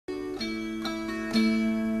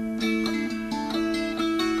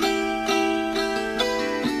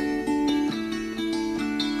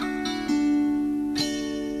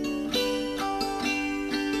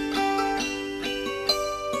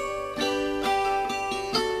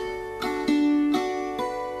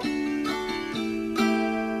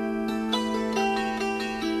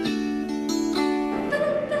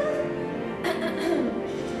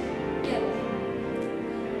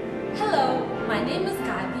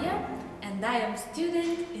and I am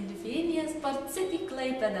student in Lithuania Sport City,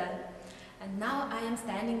 Klaipėda. And now I am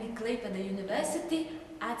standing in Klaipėda University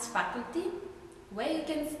Arts Faculty, where you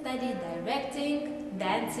can study directing,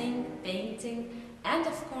 dancing, painting, and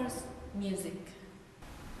of course, music.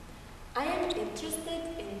 I am interested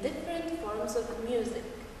in different forms of music.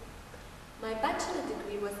 My bachelor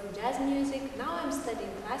degree was in jazz music, now I'm studying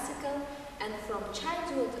classical, and from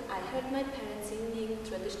childhood I heard my parents singing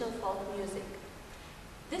traditional folk music.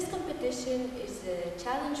 This competition is a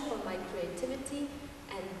challenge for my creativity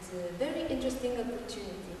and a very interesting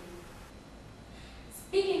opportunity.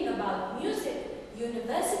 Speaking about music,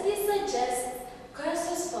 university suggests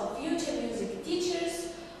courses for future music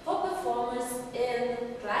teachers, for performers in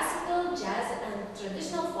classical, jazz and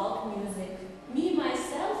traditional folk music. Me,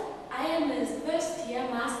 myself, I am a first-year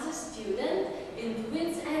master's student in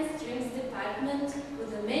winds and strings department with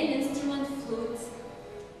the main instrument flute.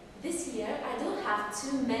 This year I don't have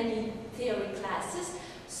too many theory classes,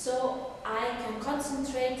 so I can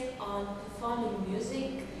concentrate on performing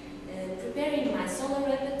music, preparing my solo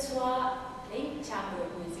repertoire, playing chamber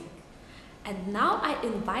music. And now I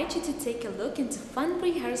invite you to take a look into fun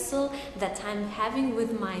rehearsal that I'm having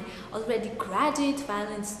with my already graduate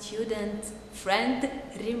violin student friend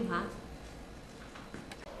Rima.